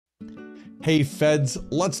Hey feds,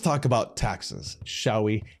 let's talk about taxes, shall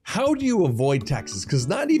we? How do you avoid taxes? Because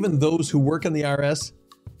not even those who work in the IRS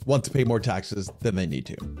want to pay more taxes than they need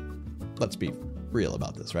to. Let's be real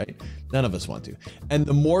about this, right? None of us want to. And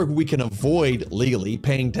the more we can avoid legally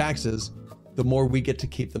paying taxes, the more we get to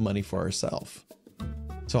keep the money for ourselves.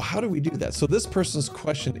 So how do we do that? So this person's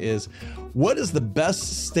question is, what is the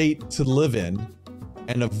best state to live in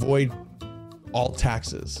and avoid all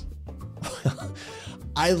taxes?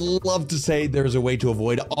 I love to say there's a way to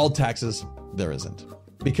avoid all taxes. There isn't,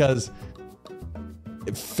 because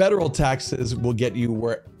federal taxes will get you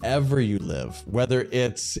wherever you live, whether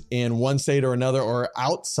it's in one state or another or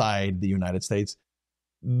outside the United States.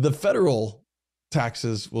 The federal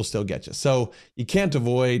taxes will still get you. So you can't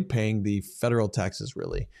avoid paying the federal taxes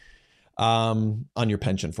really, on your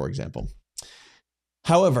pension, for example.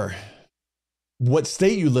 However, what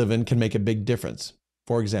state you live in can make a big difference.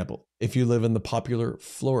 For example, if you live in the popular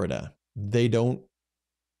Florida, they don't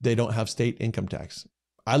have state income tax.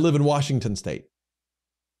 I live in Washington state.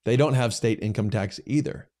 They don't have state income tax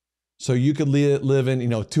either. So you could live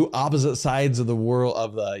in, two opposite sides of the world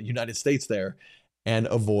of the United States there and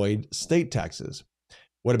avoid state taxes.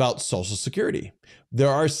 What about Social Security? There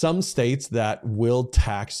are some states that will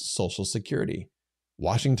tax Social Security.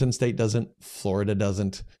 Washington state doesn't, Florida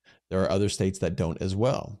doesn't. There are other states that don't as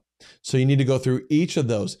well. So you need to go through each of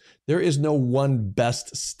those. There is no one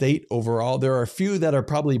best state overall. There are a few that are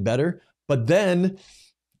probably better, but then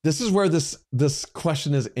this is where this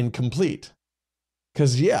question is incomplete.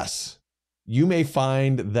 Because yes, you may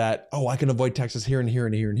find that, oh, I can avoid taxes here and here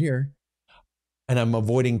and here and here, and I'm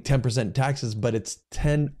avoiding 10% taxes, but it's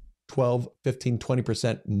 10, 12, 15,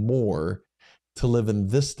 20% more to live in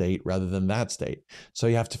this state rather than that state. So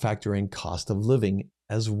you have to factor in cost of living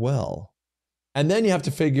as well. And then you have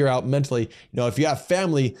to figure out mentally, if you have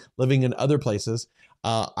family living in other places,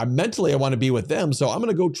 I want to be with them, so I'm going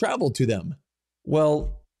to go travel to them.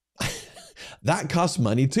 Well, that costs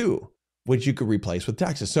money too, which you could replace with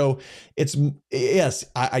taxes. So yes,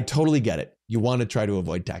 I totally get it. You want to try to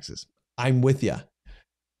avoid taxes. I'm with you.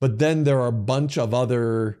 But then there are a bunch of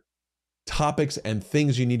other topics and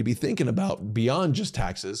things you need to be thinking about beyond just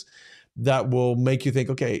taxes that will make you think,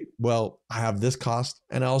 okay, well, I have this cost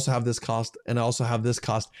and I also have this cost and I also have this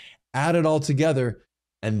cost. Add it all together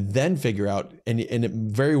and then figure out, and it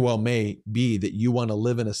very well may be that you want to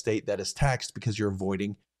live in a state that is taxed because you're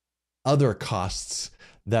avoiding other costs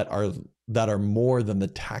that are more than the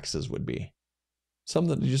taxes would be.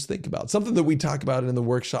 Something to just think about, something that we talk about in the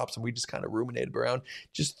workshops and we just kind of ruminate around.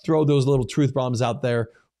 Just throw those little truth bombs out there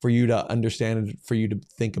for you to understand and for you to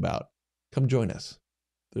think about. Come join us.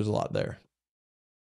 There's a lot there.